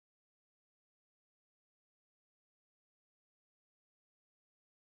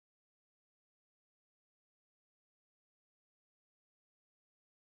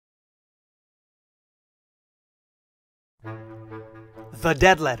The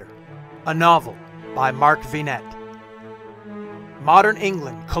Dead Letter, a novel by Mark Vinet. Modern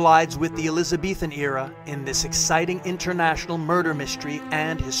England collides with the Elizabethan era in this exciting international murder mystery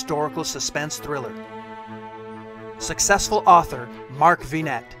and historical suspense thriller. Successful author Mark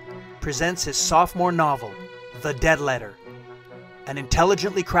Vinet presents his sophomore novel, The Dead Letter, an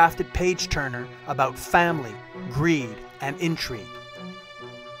intelligently crafted page-turner about family, greed, and intrigue.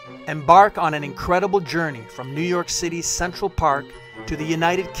 Embark on an incredible journey from New York City's Central Park to the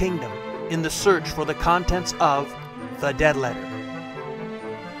United Kingdom in the search for the contents of The Dead Letter.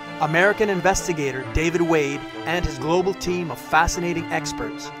 American investigator David Wade and his global team of fascinating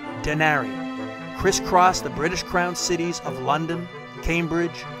experts, Denari, crisscross the British Crown cities of London,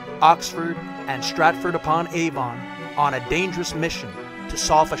 Cambridge, Oxford, and Stratford-upon-Avon on a dangerous mission to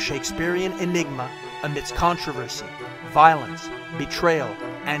solve a Shakespearean enigma amidst controversy, violence, betrayal,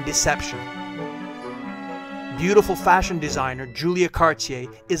 and deception. Beautiful fashion designer Julia Cartier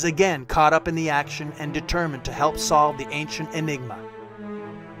is again caught up in the action and determined to help solve the ancient enigma.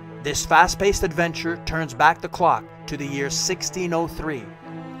 This fast-paced adventure turns back the clock to the year 1603,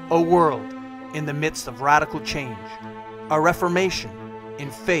 a world in the midst of radical change, a reformation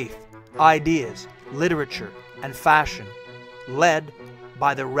in faith, ideas, literature, and fashion, led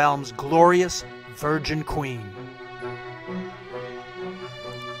by the realm's glorious Virgin Queen.